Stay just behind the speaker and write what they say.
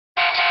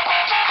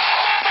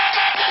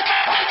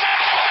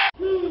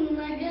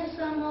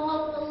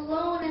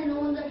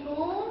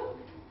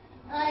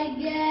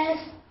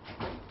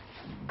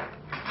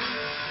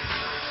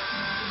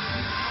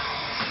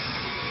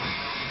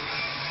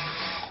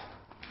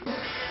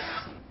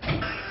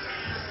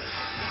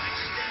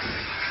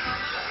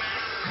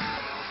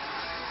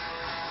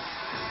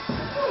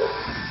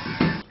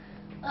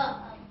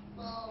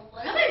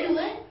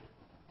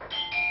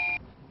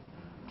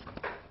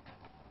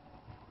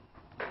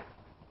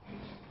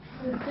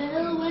The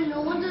bell when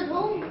no one's at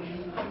home.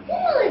 Who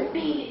will it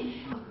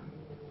be?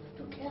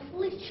 To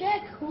carefully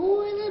check who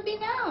will it be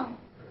now.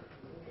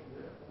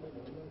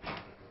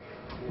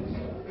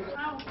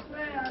 I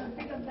swear I'll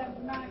pick up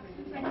that knife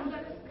since I know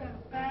that it's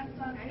got bad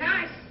son. And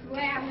I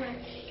swear I'm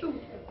gonna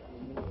shoot.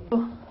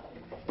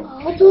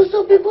 Are those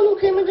the people who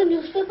came in the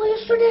newspaper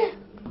yesterday?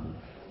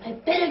 I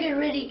better get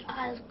ready.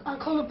 I'll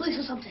call the police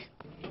or something.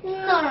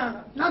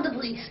 No, not the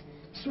police.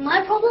 It's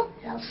my problem,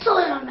 and I'll solve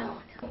it on my own.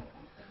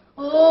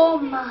 Oh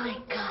my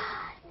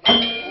God.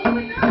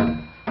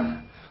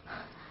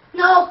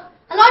 No,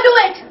 I'll not do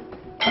it.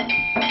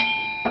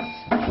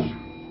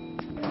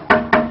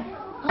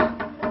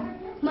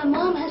 My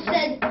mom has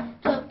said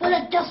to put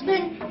a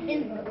dustbin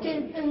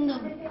in the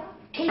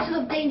cases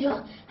of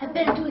danger. I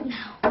better do it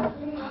now.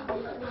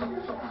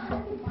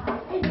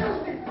 Hey,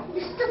 dustbin!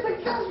 You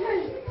stupid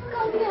dustbin!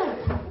 Come here!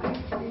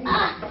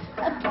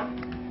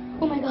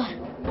 Oh my God!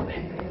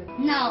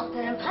 Now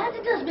that I've had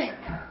the dustbin,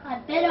 I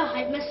better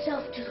hide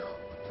myself too.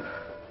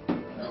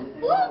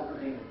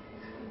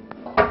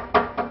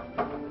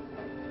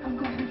 I'm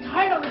going to be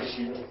tired of this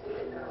shit.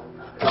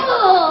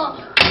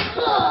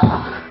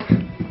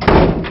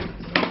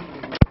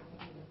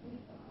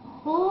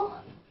 Oh,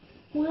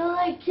 well,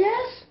 I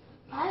guess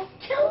I've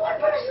killed one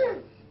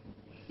person.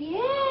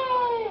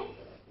 Yeah.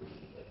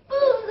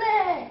 Who's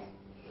there?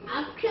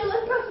 I've killed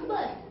one person,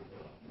 but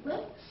where'd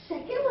the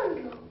second one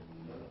go?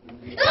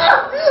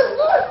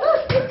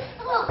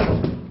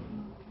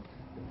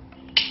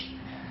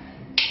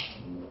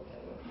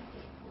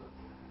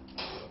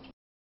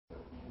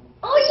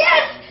 Oh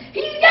yes!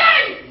 He's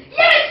dead!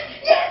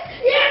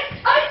 Yes!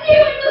 I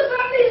knew it was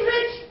somebody's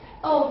rich!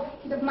 Oh,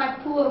 my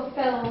poor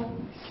fellow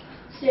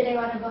sitting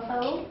on a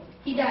buffalo.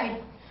 He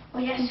died. Oh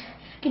yes,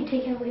 I can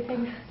take him away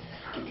from you.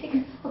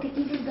 Okay,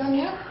 keep his gun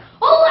here.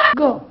 Oh,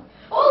 Go.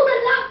 Oh, the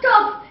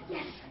laptop!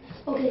 Yes.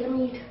 Okay, let me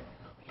eat.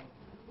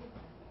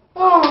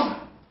 Oh.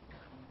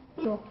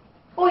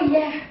 Oh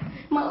yeah,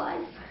 my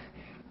life.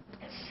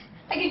 Yes.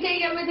 I can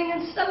take everything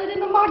and sell it in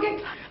the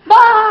market.